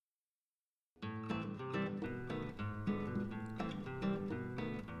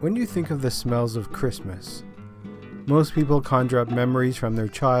When you think of the smells of Christmas, most people conjure up memories from their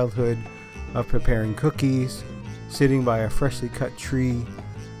childhood of preparing cookies, sitting by a freshly cut tree,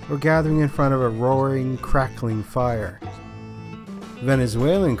 or gathering in front of a roaring, crackling fire.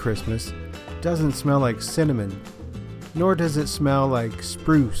 Venezuelan Christmas doesn't smell like cinnamon, nor does it smell like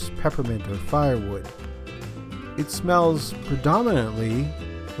spruce, peppermint, or firewood. It smells predominantly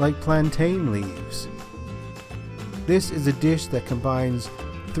like plantain leaves. This is a dish that combines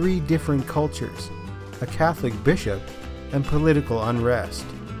 3 different cultures, a Catholic bishop, and political unrest.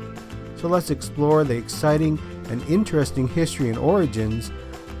 So let's explore the exciting and interesting history and origins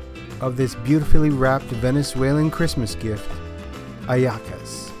of this beautifully wrapped Venezuelan Christmas gift,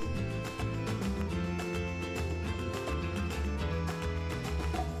 hallacas.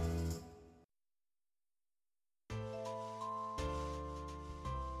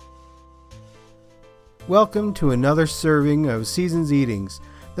 Welcome to another serving of Seasons Eatings,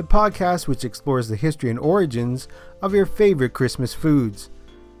 the podcast which explores the history and origins of your favorite Christmas foods.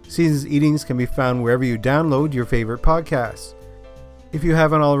 Seasons Eatings can be found wherever you download your favorite podcasts. If you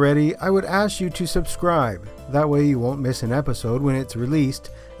haven't already, I would ask you to subscribe. That way you won't miss an episode when it's released,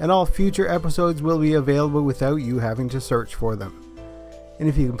 and all future episodes will be available without you having to search for them. And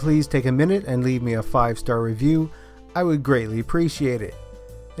if you can please take a minute and leave me a 5-star review, I would greatly appreciate it.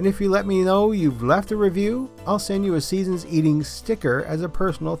 And if you let me know you've left a review, I'll send you a Seasons Eating sticker as a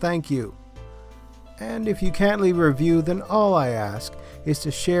personal thank you. And if you can't leave a review, then all I ask is to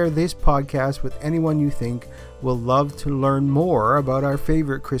share this podcast with anyone you think will love to learn more about our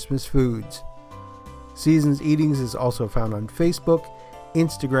favorite Christmas foods. Seasons Eatings is also found on Facebook,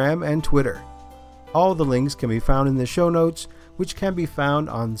 Instagram, and Twitter. All the links can be found in the show notes, which can be found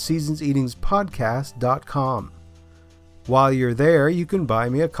on seasonseatingspodcast.com. While you're there, you can buy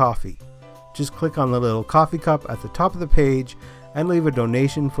me a coffee. Just click on the little coffee cup at the top of the page and leave a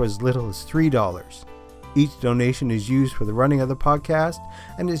donation for as little as $3. Each donation is used for the running of the podcast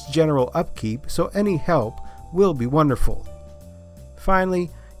and its general upkeep, so any help will be wonderful. Finally,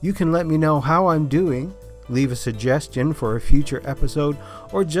 you can let me know how I'm doing, leave a suggestion for a future episode,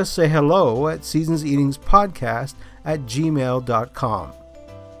 or just say hello at seasonseatingspodcast@gmail.com.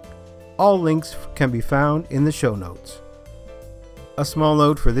 All links can be found in the show notes. A small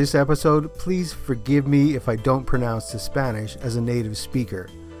note for this episode, please forgive me if I don't pronounce the Spanish as a native speaker.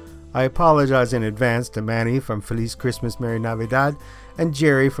 I apologize in advance to Manny from Feliz Christmas Merry Navidad and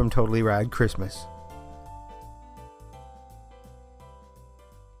Jerry from Totally Rad Christmas.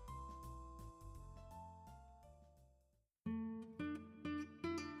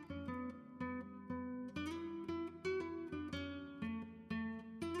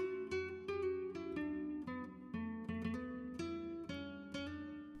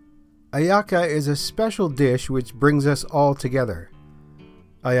 Hallaca is a special dish which brings us all together.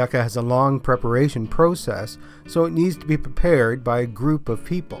 Hallaca has a long preparation process, so it needs to be prepared by a group of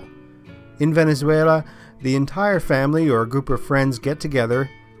people. In Venezuela, the entire family or a group of friends get together,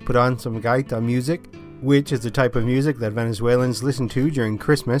 put on some gaita music, which is the type of music that Venezuelans listen to during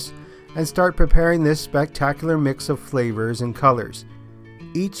Christmas, and start preparing this spectacular mix of flavors and colors.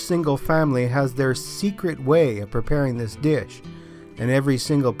 Each single family has their secret way of preparing this dish, and every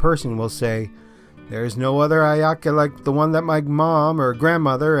single person will say, "There's no other hallaca like the one that my mom or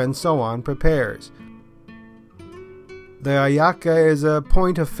grandmother and so on prepares." The hallaca is a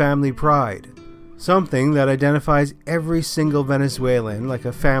point of family pride, something that identifies every single Venezuelan like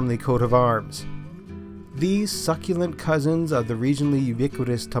a family coat of arms. These succulent cousins of the regionally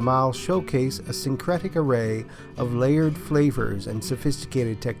ubiquitous tamal showcase a syncretic array of layered flavors and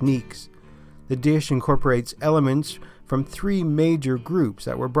sophisticated techniques. The dish incorporates elements from 3 major groups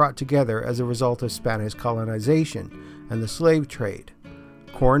that were brought together as a result of Spanish colonization and the slave trade: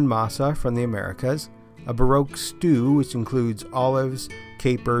 corn masa from the Americas, a Baroque stew which includes olives,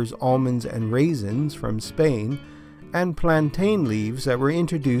 capers, almonds, and raisins from Spain, and plantain leaves that were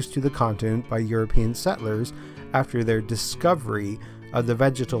introduced to the continent by European settlers after their discovery of the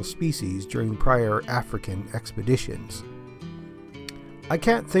vegetal species during prior African expeditions. I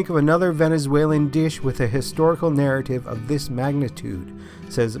can't think of another Venezuelan dish with a historical narrative of this magnitude,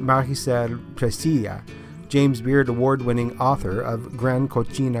 says Maricel Presilla, James Beard Award-winning author of Gran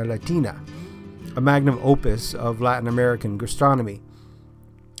Cocina Latina, a magnum opus of Latin American gastronomy.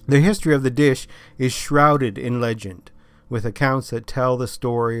 The history of the dish is shrouded in legend, with accounts that tell the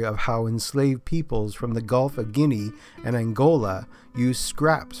story of how enslaved peoples from the Gulf of Guinea and Angola used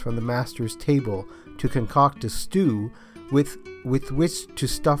scraps from the master's table to concoct a stew with which to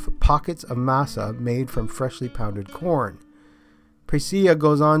stuff pockets of masa made from freshly pounded corn. Presilla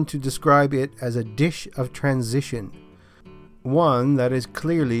goes on to describe it as a dish of transition. one that is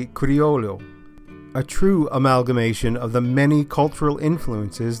clearly Criollo, a true amalgamation of the many cultural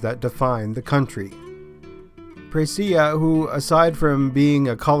influences that define the country. Presilla, who, aside from being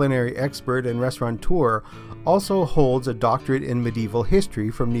a culinary expert and restaurateur, also holds a doctorate in medieval history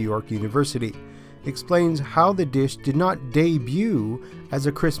from New York University, explains how the dish did not debut as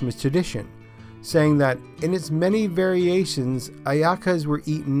a Christmas tradition, saying that in its many variations, hallacas were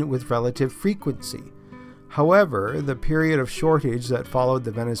eaten with relative frequency. However, the period of shortage that followed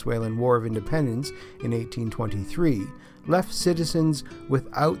the Venezuelan War of Independence in 1823 left citizens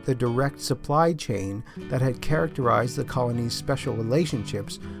without the direct supply chain that had characterized the colony's special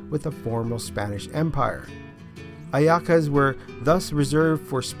relationships with the former Spanish Empire. Hallacas were thus reserved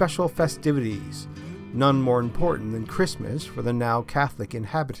for special festivities, none more important than Christmas for the now Catholic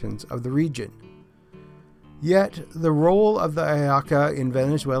inhabitants of the region. Yet, the role of the hallaca in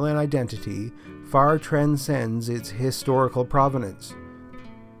Venezuelan identity far transcends its historical provenance.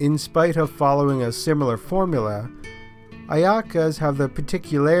 In spite of following a similar formula, hallacas have the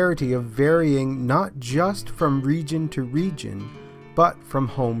particularity of varying not just from region to region, but from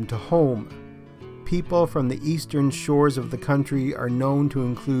home to home. People from the eastern shores of the country are known to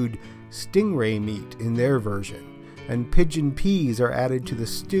include stingray meat in their version, and pigeon peas are added to the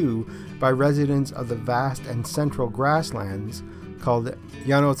stew by residents of the vast and central grasslands called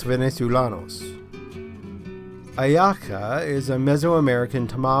Llanos Venezolanos. Hallaca is a Mesoamerican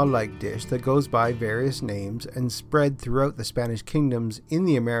tamal-like dish that goes by various names and spread throughout the Spanish kingdoms in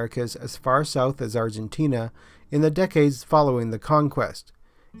the Americas as far south as Argentina in the decades following the conquest.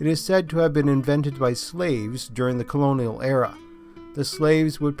 It is said to have been invented by slaves during the colonial era. The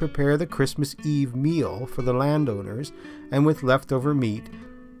slaves would prepare the Christmas Eve meal for the landowners, and with leftover meat,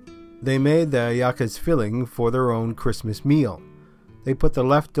 they made the hallaca's filling for their own Christmas meal. They put the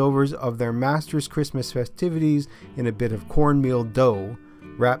leftovers of their master's Christmas festivities in a bit of cornmeal dough,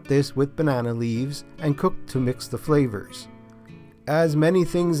 wrapped this with banana leaves, and cooked to mix the flavors. As many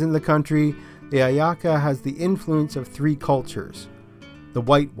things in the country, the hallaca has the influence of three cultures. The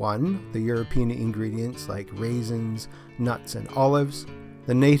white one, the European ingredients like raisins, nuts, and olives.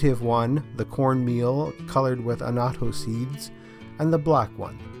 The native one, the cornmeal colored with annatto seeds. And the black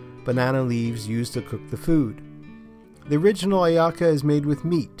one, banana leaves used to cook the food. The original hallaca is made with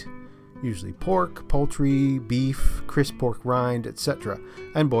meat, usually pork, poultry, beef, crisp pork rind, etc.,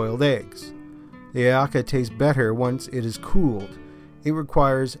 and boiled eggs. The hallaca tastes better once it is cooled. It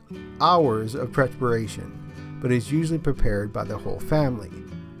requires hours of preparation, but is usually prepared by the whole family.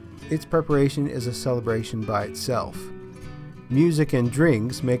 Its preparation is a celebration by itself. Music and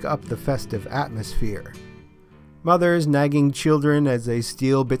drinks make up the festive atmosphere. Mothers nagging children as they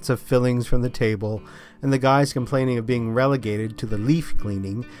steal bits of fillings from the table, and the guys complaining of being relegated to the leaf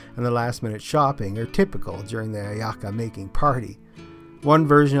cleaning and the last-minute shopping are typical during the hallaca making party. One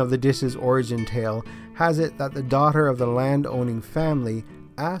version of the dish's origin tale has it that the daughter of the land-owning family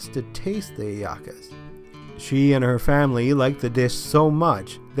asked to taste the hallacas. She and her family liked the dish so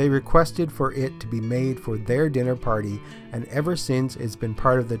much, they requested for it to be made for their dinner party, and ever since it's been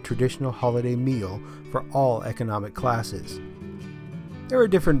part of the traditional holiday meal for all economic classes. There are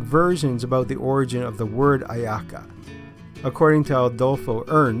different versions about the origin of the word hallaca. According to Adolfo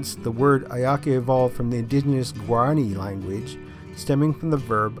Ernst, the word hallaca evolved from the indigenous Guarani language, stemming from the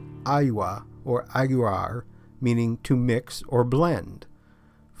verb ayua or aguar, meaning to mix or blend.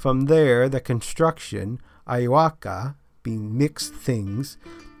 From there, the construction ayahuasca, being mixed things,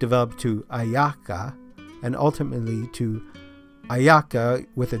 developed to hallaca, and ultimately to hallaca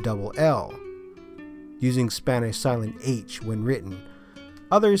with a double L, using Spanish silent H when written.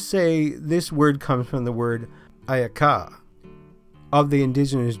 Others say this word comes from the word ayaca, of the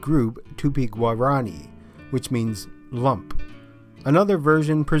indigenous group Tupi-Guarani, which means lump. Another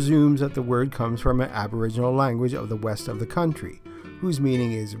version presumes that the word comes from an Aboriginal language of the west of the country, whose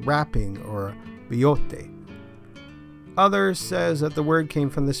meaning is wrapping or biote. Others says that the word came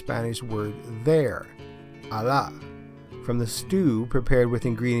from the Spanish word there, ala, from the stew prepared with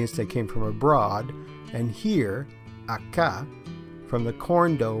ingredients that came from abroad, and here, acá, from the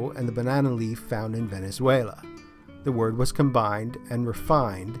corn dough and the banana leaf found in Venezuela. The word was combined and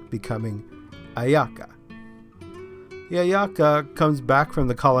refined, becoming hallaca. The hallaca comes back from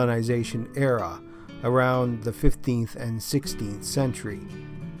the colonization era, around the 15th and 16th century.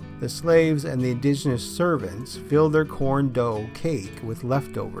 The slaves and the indigenous servants filled their corn dough cake with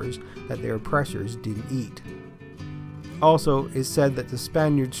leftovers that their oppressors didn't eat. Also, it's said that the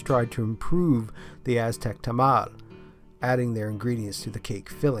Spaniards tried to improve the Aztec tamal, adding their ingredients to the cake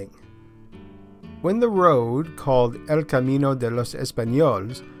filling. When the road, called El Camino de los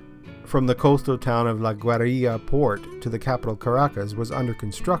Españoles, from the coastal town of La Guarilla port to the capital Caracas was under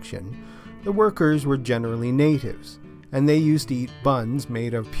construction, the workers were generally natives, and they used to eat buns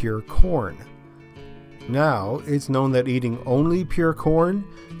made of pure corn. Now, it's known that eating only pure corn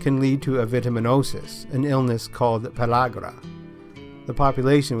can lead to avitaminosis, an illness called pellagra. The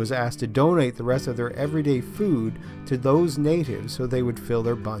population was asked to donate the rest of their everyday food to those natives so they would fill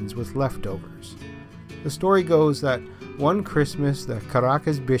their buns with leftovers. The story goes that one Christmas, the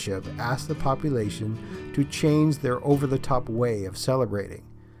Caracas bishop asked the population to change their over-the-top way of celebrating,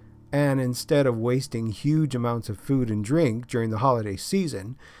 and instead of wasting huge amounts of food and drink during the holiday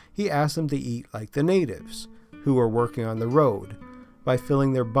season, he asked them to eat like the natives, who were working on the road, by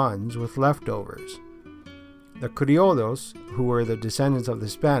filling their buns with leftovers. The criollos, who were the descendants of the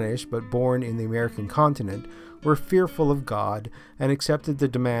Spanish but born in the American continent, were fearful of God and accepted the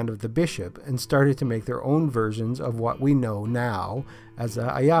demand of the bishop and started to make their own versions of what we know now as a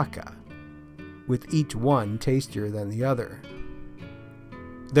hallaca, with each one tastier than the other.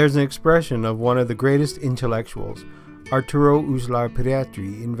 There's an expression of one of the greatest intellectuals, Arturo Uslar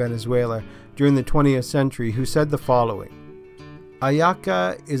Pietri, in Venezuela during the 20th century, who said the following: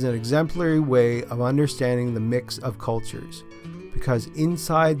 "Hallaca is an exemplary way of understanding the mix of cultures, because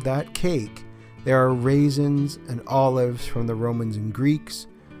inside that cake there are raisins and olives from the Romans and Greeks,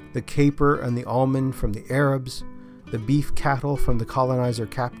 the caper and the almond from the Arabs, the beef cattle from the colonizer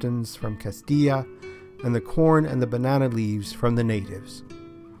captains from Castilla, and the corn and the banana leaves from the natives."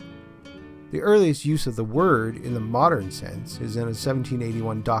 The earliest use of the word in the modern sense is in a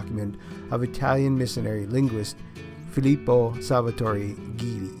 1781 document of Italian missionary linguist Filippo Salvatore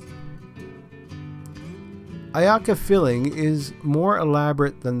Guidi. Hallaca filling is more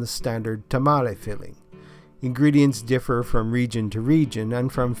elaborate than the standard tamale filling. Ingredients differ from region to region and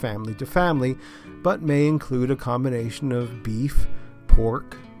from family to family, but may include a combination of beef,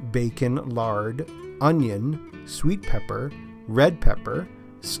 pork, bacon, lard, onion, sweet pepper, red pepper,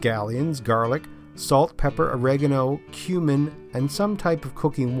 scallions, garlic, salt, pepper, oregano, cumin, and some type of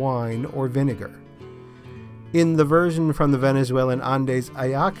cooking wine or vinegar. In the version from the Venezuelan Andes,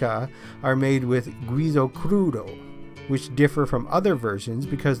 hallaca are made with guiso crudo, which differ from other versions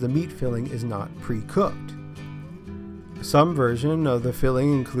because the meat filling is not pre-cooked. Some versions of the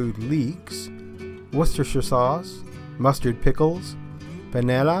filling include leeks, Worcestershire sauce, mustard pickles,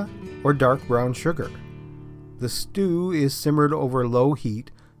 panela, or dark brown sugar. The stew is simmered over low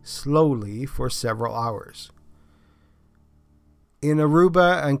heat slowly for several hours. In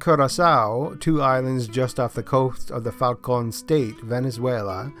Aruba and Curaçao, two islands just off the coast of the Falcon State,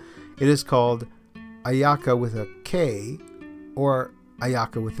 Venezuela, it is called hallaca with a K or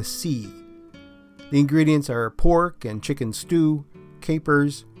hallaca with a C. The ingredients are pork and chicken stew,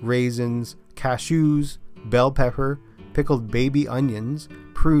 capers, raisins, cashews, bell pepper, pickled baby onions,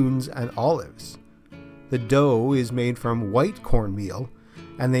 prunes, and olives. The dough is made from white cornmeal,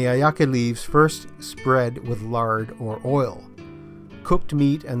 and the hallaca leaves first spread with lard or oil. Cooked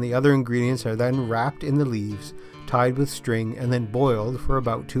meat and the other ingredients are then wrapped in the leaves, tied with string, and then boiled for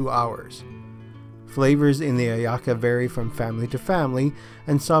about 2 hours. Flavors in the hallaca vary from family to family,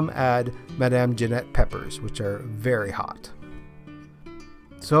 and some add Madame Jeanette peppers, which are very hot.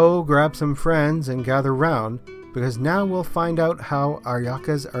 So grab some friends and gather round, because now we'll find out how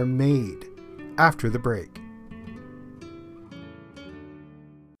hallacas are made after the break.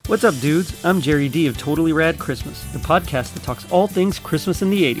 What's up, dudes? I'm Jerry D of Totally Rad Christmas, the podcast that talks all things Christmas in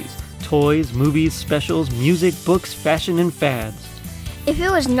the 80s. Toys, movies, specials, music, books, fashion, and fads. If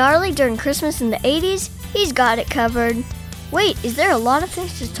it was gnarly during Christmas in the 80s, he's got it covered. Wait, is there a lot of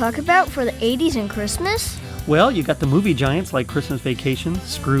things to talk about for the 80s and Christmas? Well, you got the movie giants like Christmas Vacation,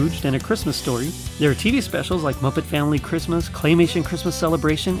 Scrooged, and A Christmas Story. There are TV specials like Muppet Family Christmas, Claymation Christmas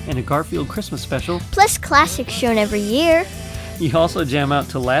Celebration, and a Garfield Christmas special. Plus classics shown every year. You also jam out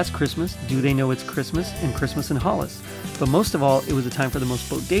to Last Christmas, Do They Know It's Christmas, and Christmas in Hollis. But most of all, it was a time for the most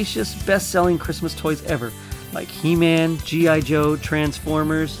bodacious, best-selling Christmas toys ever, like He-Man, G.I. Joe,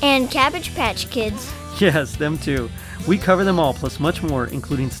 Transformers, and Cabbage Patch Kids. Yes, them too. We cover them all, plus much more,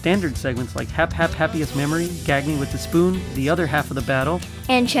 including standard segments like Hap Hap Happiest Memory, Gag Me with the Spoon, The Other Half of the Battle,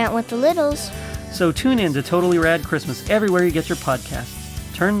 and Chant with the Littles. So tune in to Totally Rad Christmas everywhere you get your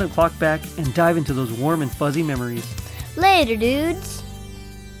podcasts. Turn the clock back and dive into those warm and fuzzy memories. Later, dudes.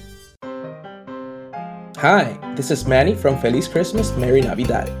 Hi, this is Manny from Feliz Christmas, Merry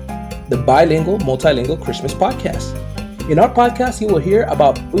Navidad, the bilingual, multilingual Christmas podcast. In our podcast, you will hear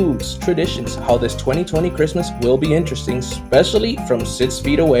about foods, traditions, how this 2020 Christmas will be interesting, especially from 6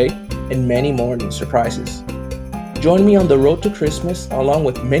 feet away, and many more new surprises. Join me on the road to Christmas, along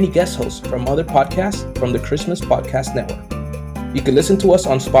with many guest hosts from other podcasts from the Christmas Podcast Network. You can listen to us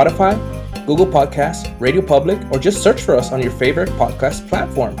on Spotify, Google Podcasts, Radio Public, or just search for us on your favorite podcast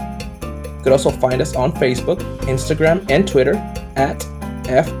platform. You can also find us on Facebook, Instagram, and Twitter at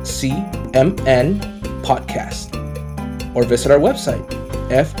FCMN Podcast. Or visit our website,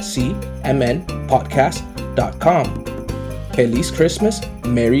 fcmnpodcast.com. Feliz Christmas,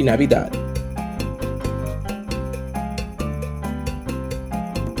 Merry Navidad.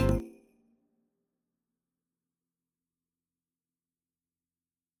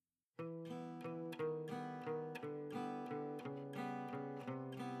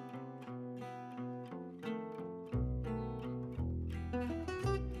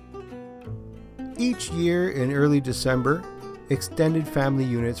 Each year in early December, extended family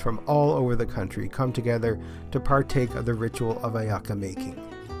units from all over the country come together to partake of the ritual of ayaka making.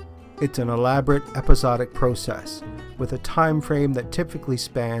 It's an elaborate episodic process with a time frame that typically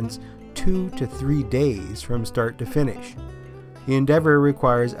spans 2 to 3 days from start to finish. The endeavor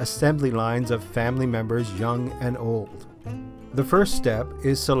requires assembly lines of family members young and old. The first step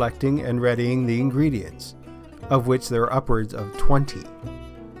is selecting and readying the ingredients, of which there are upwards of 20.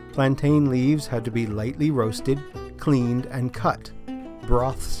 Plantain leaves have to be lightly roasted, cleaned, and cut.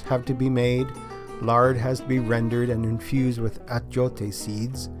 Broths have to be made. Lard has to be rendered and infused with achiote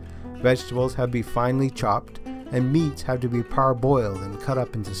seeds. Vegetables have to be finely chopped, and meats have to be parboiled and cut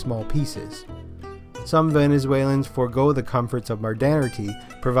up into small pieces. Some Venezuelans forego the comforts of modernity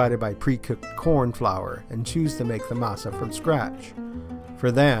provided by pre-cooked corn flour and choose to make the masa from scratch.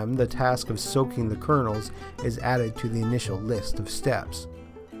 For them, the task of soaking the kernels is added to the initial list of steps.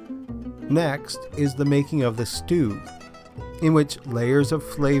 Next is the making of the stew, in which layers of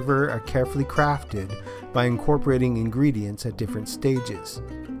flavor are carefully crafted by incorporating ingredients at different stages.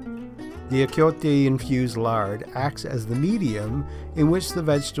 The achiote-infused lard acts as the medium in which the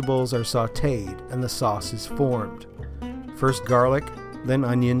vegetables are sautéed and the sauce is formed. First garlic, then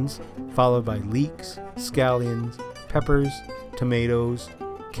onions, followed by leeks, scallions, peppers, tomatoes,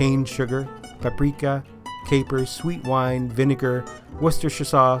 cane sugar, paprika, capers, sweet wine, vinegar, Worcestershire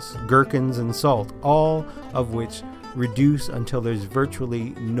sauce, gherkins, and salt, all of which reduce until there's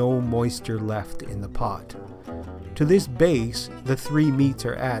virtually no moisture left in the pot. To this base, the 3 meats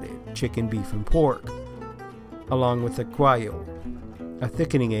are added, chicken, beef, and pork, along with the cuayo, a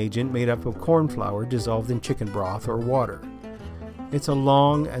thickening agent made up of corn flour dissolved in chicken broth or water. It's a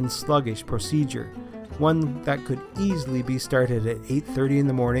long and sluggish procedure, one that could easily be started at 8:30 in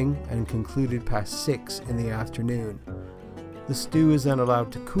the morning and concluded past 6 in the afternoon. The stew is then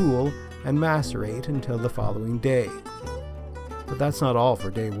allowed to cool and macerate until the following day. But that's not all for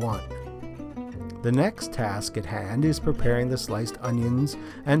day 1. The next task at hand is preparing the sliced onions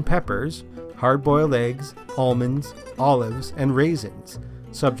and peppers, hard-boiled eggs, almonds, olives, and raisins,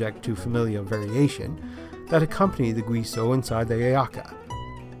 subject to familial variation, that accompany the guiso inside the ayaka.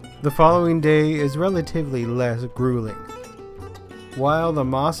 The following day is relatively less grueling. While the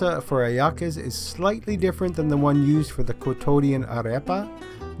masa for ayakas is slightly different than the one used for the quotidian arepa,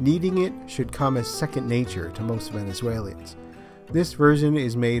 kneading it should come as second nature to most Venezuelans. This version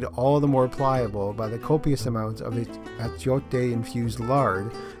is made all the more pliable by the copious amounts of achiote-infused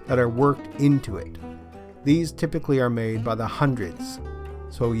lard that are worked into it. These typically are made by the hundreds,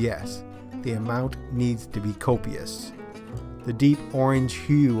 so yes, the amount needs to be copious. The deep orange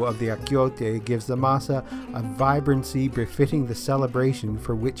hue of the achiote gives the masa a vibrancy befitting the celebration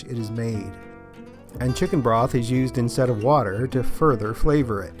for which it is made. And chicken broth is used instead of water to further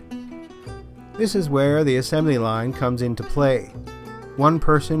flavor it. This is where the assembly line comes into play. One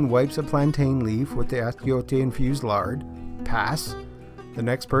person wipes a plantain leaf with the achiote-infused lard, pass. The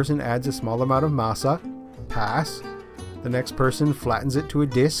next person adds a small amount of masa, pass. The next person flattens it to a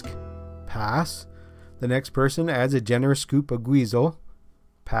disc, pass. The next person adds a generous scoop of guiso,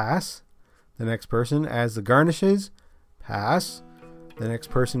 pass. The next person adds the garnishes, pass. The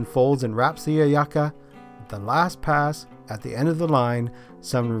next person folds and wraps the ayaka. At the last pass, at the end of the line,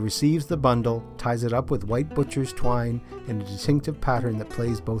 someone receives the bundle, ties it up with white butcher's twine in a distinctive pattern that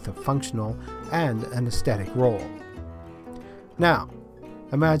plays both a functional and an aesthetic role. Now,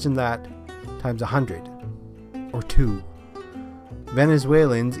 imagine that times 100 or 2.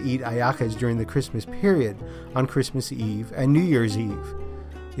 Venezuelans eat ayakas during the Christmas period on Christmas Eve and New Year's Eve.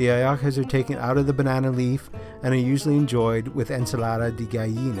 The ayakas are taken out of the banana leaf and are usually enjoyed with ensalada de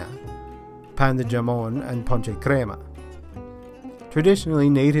gallina, pan de jamon, and ponche crema. Traditionally,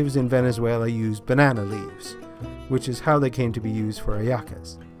 natives in Venezuela used banana leaves, which is how they came to be used for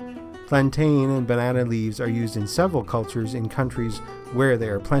ayakas. Plantain and banana leaves are used in several cultures in countries where they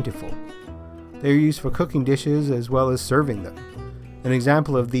are plentiful. They are used for cooking dishes as well as serving them. an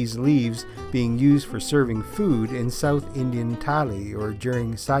example of these leaves being used for serving food in South Indian thali or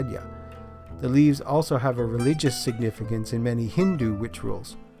during sadhya. The leaves also have a religious significance in many Hindu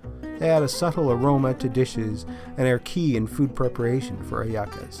rituals. They add a subtle aroma to dishes and are key in food preparation for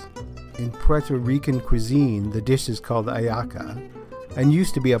hallacas. In Puerto Rican cuisine, the dish is called hallaca and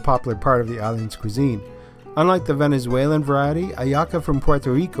used to be a popular part of the island's cuisine. Unlike the Venezuelan variety, hallaca from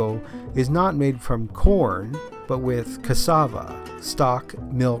Puerto Rico is not made from corn, but with cassava, stock,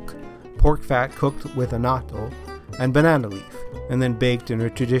 milk, pork fat cooked with annatto, and banana leaf, and then baked in a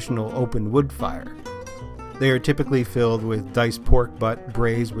traditional open wood fire. They are typically filled with diced pork butt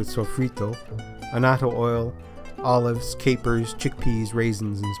braised with sofrito, annatto oil, olives, capers, chickpeas,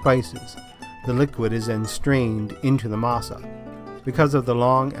 raisins, and spices. The liquid is then strained into the masa. Because of the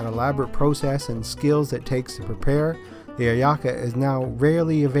long and elaborate process and skills it takes to prepare, the hallaca is now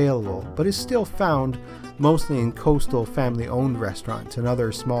rarely available, but is still found mostly in coastal family-owned restaurants and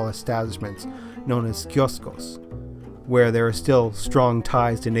other small establishments known as kioscos, where there are still strong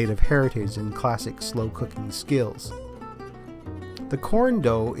ties to native heritage and classic slow-cooking skills. The corn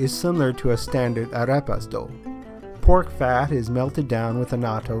dough is similar to a standard arepas dough. Pork fat is melted down with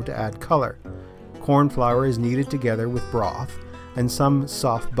annatto to add color. Corn flour is kneaded together with broth and some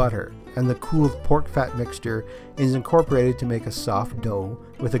soft butter, and the cooled pork fat mixture is incorporated to make a soft dough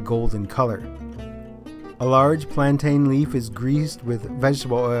with a golden color. A large plantain leaf is greased with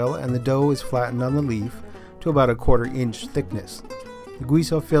vegetable oil, and the dough is flattened on the leaf to about a 1/4 inch thickness. The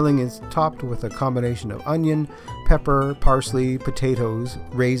guiso filling is topped with a combination of onion, pepper, parsley, potatoes,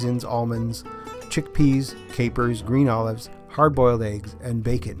 raisins, almonds, chickpeas, capers, green olives, hard-boiled eggs, and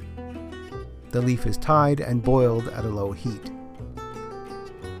bacon. The leaf is tied and boiled at a low heat.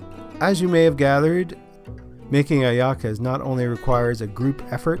 As you may have gathered, making hallacas not only requires a group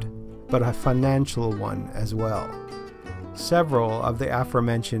effort, but a financial one as well. Several of the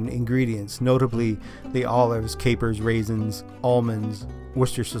aforementioned ingredients, notably the olives, capers, raisins, almonds,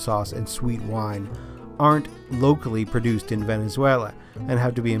 Worcestershire sauce, and sweet wine, aren't locally produced in Venezuela and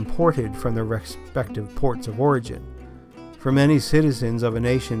have to be imported from their respective ports of origin. For many citizens of a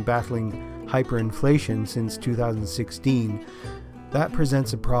nation battling hyperinflation since 2016, that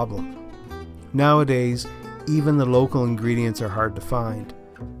presents a problem. Nowadays, even the local ingredients are hard to find,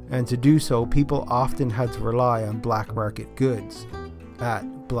 and to do so, people often had to rely on black market goods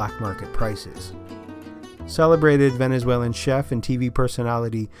at black market prices. Celebrated Venezuelan chef and TV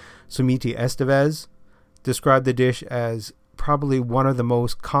personality Sumiti Estevez described the dish as probably one of the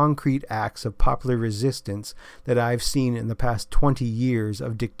most concrete acts of popular resistance that I've seen in the past 20 years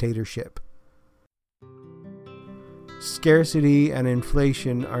of dictatorship. Scarcity and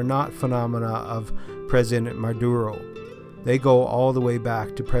inflation are not phenomena of President Maduro. They go all the way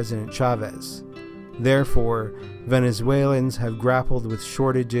back to President Chavez. Therefore, Venezuelans have grappled with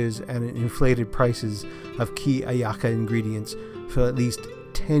shortages and inflated prices of key hallaca ingredients for at least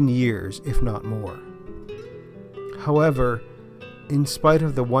 10 years, if not more. However, in spite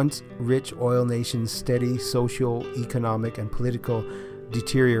of the once rich oil nation's steady social, economic, and political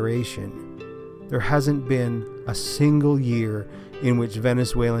deterioration, there hasn't been a single year in which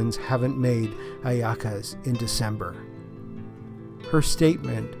Venezuelans haven't made hallacas in December. Her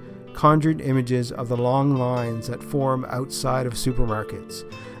statement conjured images of the long lines that form outside of supermarkets,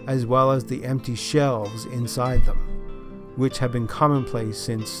 as well as the empty shelves inside them, which have been commonplace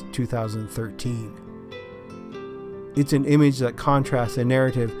since 2013. It's an image that contrasts a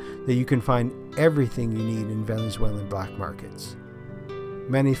narrative that you can find everything you need in Venezuelan black markets.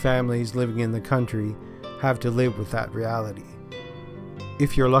 Many families living in the country have to live with that reality.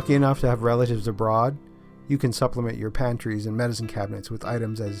 If you're lucky enough to have relatives abroad, you can supplement your pantries and medicine cabinets with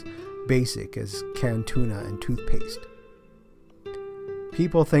items as basic as canned tuna and toothpaste.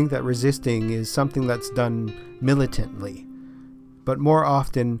 People think that resisting is something that's done militantly, but more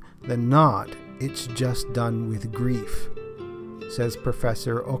often than not, it's just done with grief, says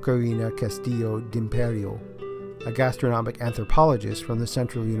Professor Ocarina Castillo D'Imperio, a gastronomic anthropologist from the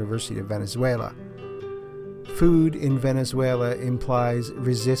Central University of Venezuela. Food in Venezuela implies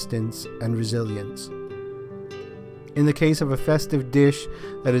resistance and resilience. In the case of a festive dish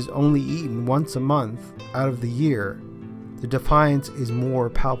that is only eaten once a month out of the year, the defiance is more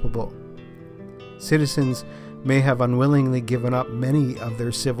palpable. Citizens may have unwillingly given up many of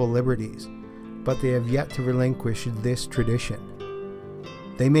their civil liberties, but they have yet to relinquish this tradition.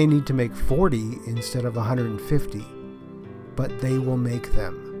 They may need to make 40 instead of 150, but they will make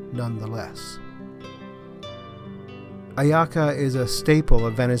them nonetheless. Hallaca is a staple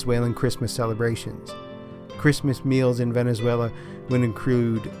of Venezuelan Christmas celebrations. Christmas meals in Venezuela would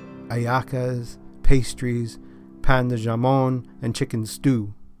include hallacas, pastries, pan de jamon, and chicken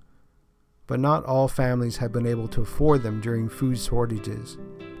stew. But not all families have been able to afford them during food shortages.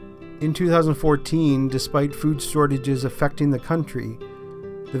 In 2014, despite food shortages affecting the country,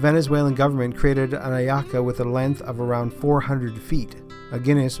 the Venezuelan government created an hallaca with a length of around 400 feet, a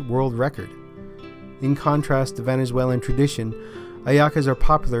Guinness World Record. In contrast to Venezuelan tradition, hallacas are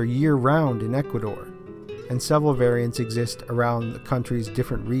popular year-round in Ecuador, and several variants exist around the country's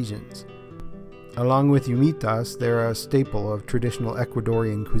different regions. Along with humitas, they are a staple of traditional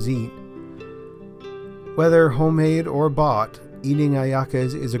Ecuadorian cuisine. Whether homemade or bought, eating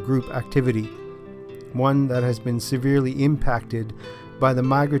hallacas is a group activity, one that has been severely impacted by the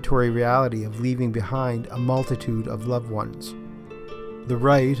migratory reality of leaving behind a multitude of loved ones. The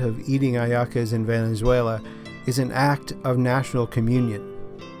rite of eating hallacas in Venezuela is an act of national communion,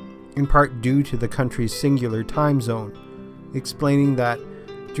 in part due to the country's singular time zone, explaining that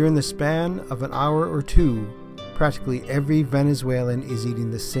during the span of an hour or two, practically every Venezuelan is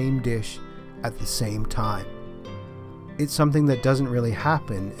eating the same dish at the same time. It's something that doesn't really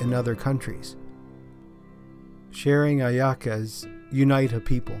happen in other countries. Sharing hallacas unite a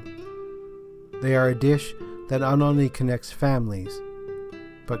people. They are a dish that not only connects families,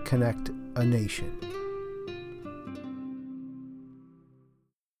 but connect a nation.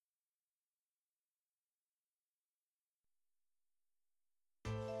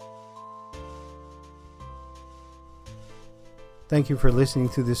 Thank you for listening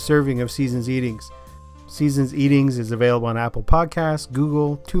to this serving of Seasons Eatings. Seasons Eatings is available on Apple Podcasts,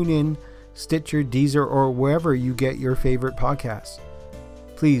 Google, TuneIn, Stitcher, Deezer, or wherever you get your favorite podcasts.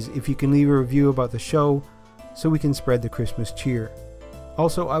 Please, if you can leave a review about the show so we can spread the Christmas cheer.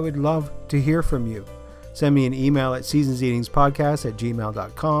 Also, I would love to hear from you. Send me an email at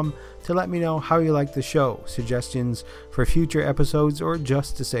seasonseatingspodcast@gmail.com to let me know how you like the show, suggestions for future episodes, or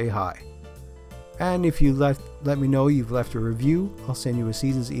just to say hi. And if you let me know you've left a review, I'll send you a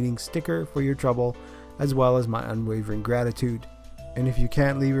Seasons Eating sticker for your trouble, as well as my unwavering gratitude. And if you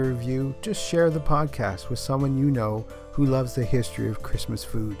can't leave a review, just share the podcast with someone you know who loves the history of Christmas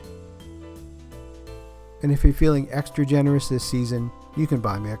food. And if you're feeling extra generous this season, you can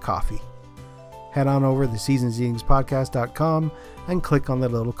buy me a coffee. Head on over to seasonseatingspodcast.com and click on the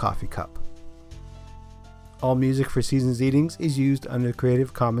little coffee cup. All music for Seasons Eatings is used under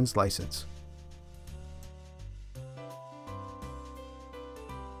Creative Commons license.